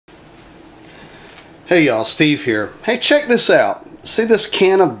Hey y'all, Steve here. Hey, check this out. See this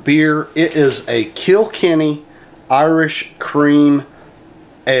can of beer? It is a Kilkenny Irish Cream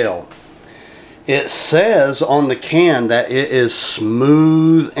Ale. It says on the can that it is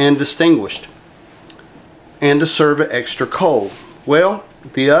smooth and distinguished, and to serve it extra cold. Well,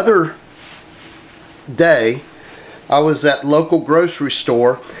 the other day I was at local grocery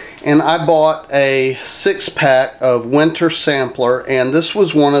store and I bought a 6-pack of Winter Sampler, and this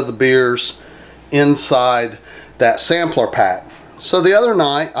was one of the beers inside that sampler pack. So the other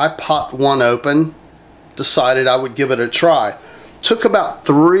night I popped one open, decided I would give it a try. Took about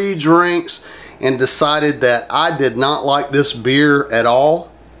 3 drinks and decided that I did not like this beer at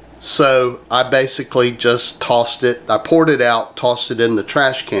all. So I basically just tossed it. I poured it out, tossed it in the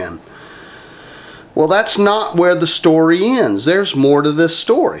trash can. Well, that's not where the story ends. There's more to this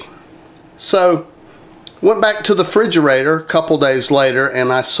story. So went back to the refrigerator a couple days later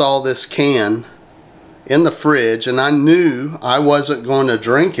and I saw this can in the fridge, and I knew I wasn't going to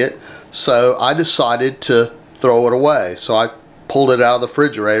drink it, so I decided to throw it away. So I pulled it out of the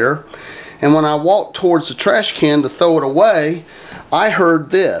refrigerator, and when I walked towards the trash can to throw it away, I heard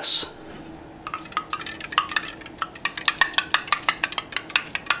this.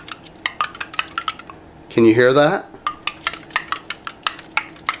 Can you hear that?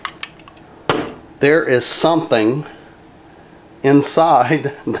 There is something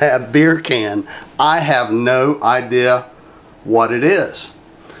inside that beer can. I have no idea what it is.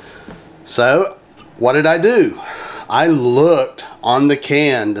 So what did I do? I looked on the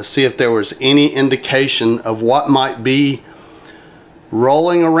can to see if there was any indication of what might be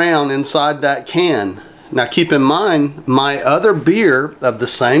rolling around inside that can. Now keep in mind, my other beer of the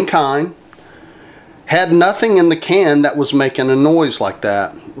same kind had nothing in the can that was making a noise like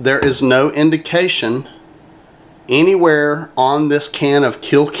that. There is no indication anywhere on this can of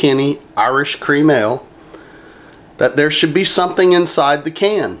Kilkenny Irish Cream Ale that there should be something inside the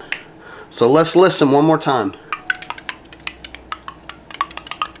can. So let's listen one more time.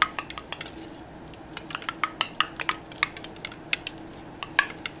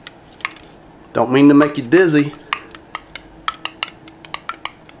 Don't mean to make you dizzy,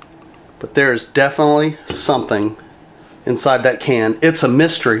 but there is definitely something inside that can. It's a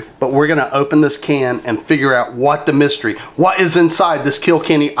mystery, but we're gonna open this can and figure out what the mystery, what is inside this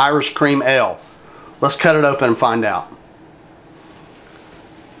Kilkenny Irish Cream Ale. Let's cut it open and find out.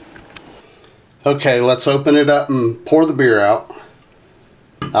 Okay, let's open it up and pour the beer out.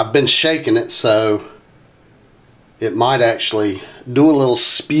 I've been shaking it, so it might actually do a little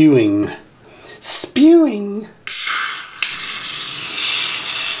spewing. Spewing!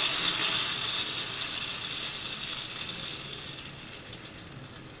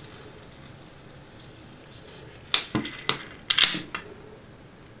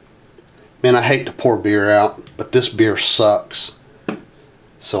 Man, I hate to pour beer out, but this beer sucks.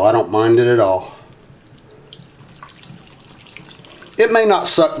 So I don't mind it at all. It may not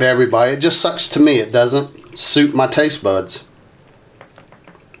suck to everybody, it just sucks to me. It doesn't suit my taste buds.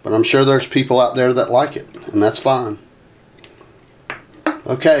 But I'm sure there's people out there that like it, and that's fine.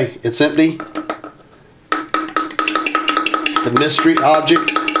 Okay, it's empty. The mystery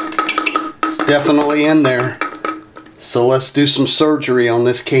object is definitely in there. So let's do some surgery on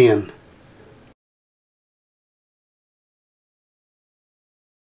this can.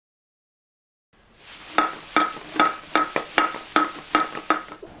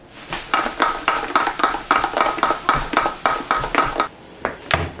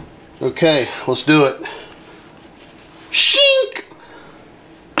 Okay, let's do it. Shink!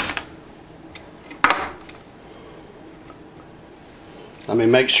 Let me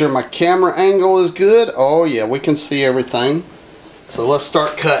make sure my camera angle is good. Oh yeah, we can see everything. So let's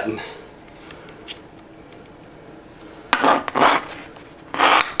start cutting.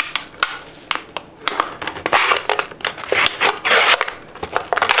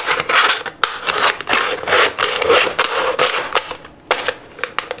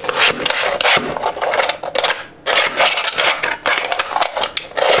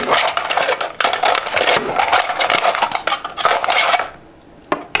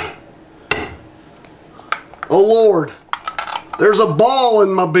 Oh Lord, there's a ball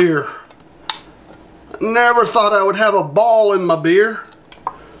in my beer. Never thought I would have a ball in my beer.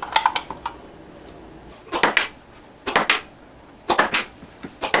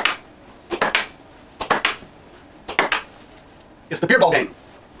 It's the beer ball game.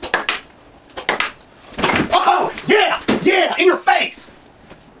 Oh, yeah, yeah, in your face.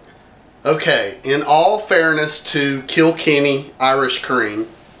 Okay, in all fairness to Kilkenny Irish Cream,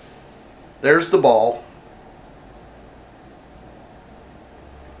 there's the ball.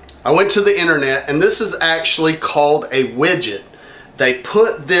 I went to the internet, and this is actually called a widget. They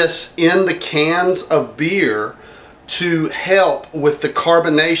put this in the cans of beer to help with the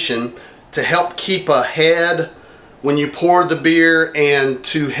carbonation, to help keep a head when you pour the beer and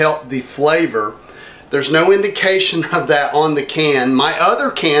to help the flavor. There's no indication of that on the can. My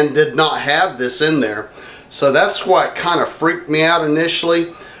other can did not have this in there, so that's what kind of freaked me out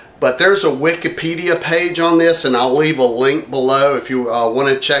initially. But there's a Wikipedia page on this, and I'll leave a link below if you want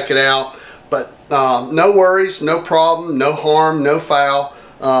to check it out. But no worries, no problem, no harm, no foul.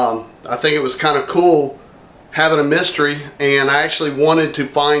 I think it was kind of cool having a mystery, and I actually wanted to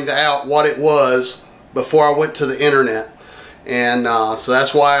find out what it was before I went to the internet. And so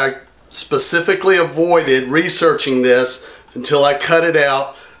that's why I specifically avoided researching this until I cut it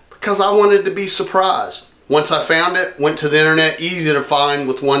out, because I wanted to be surprised. Once I found it, went to the internet, easy to find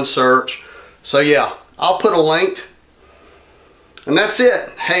with one search. So yeah, I'll put a link. And that's it.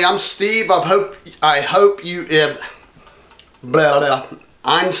 Hey, I'm Steve. I hope you have...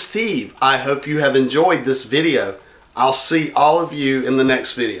 I'm Steve. I hope you have enjoyed this video. I'll see all of you in the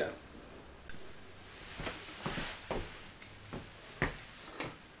next video.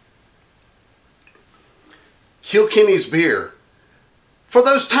 Kilkenny's beer. For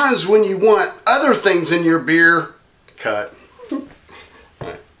those times when you want other things in your beer, cut.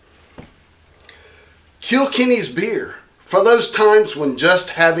 Right. Kilkenny's beer. For those times when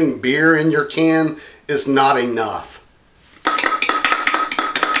just having beer in your can is not enough.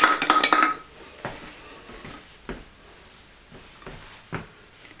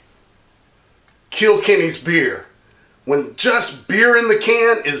 Kilkenny's beer. When just beer in the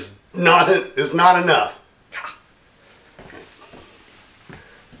can is not enough.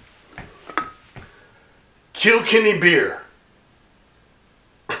 Kilkenny beer.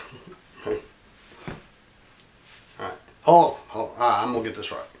 Alright. I'm gonna get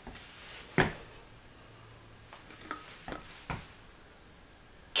this right.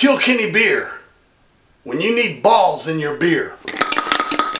 Kilkenny beer. When you need balls in your beer.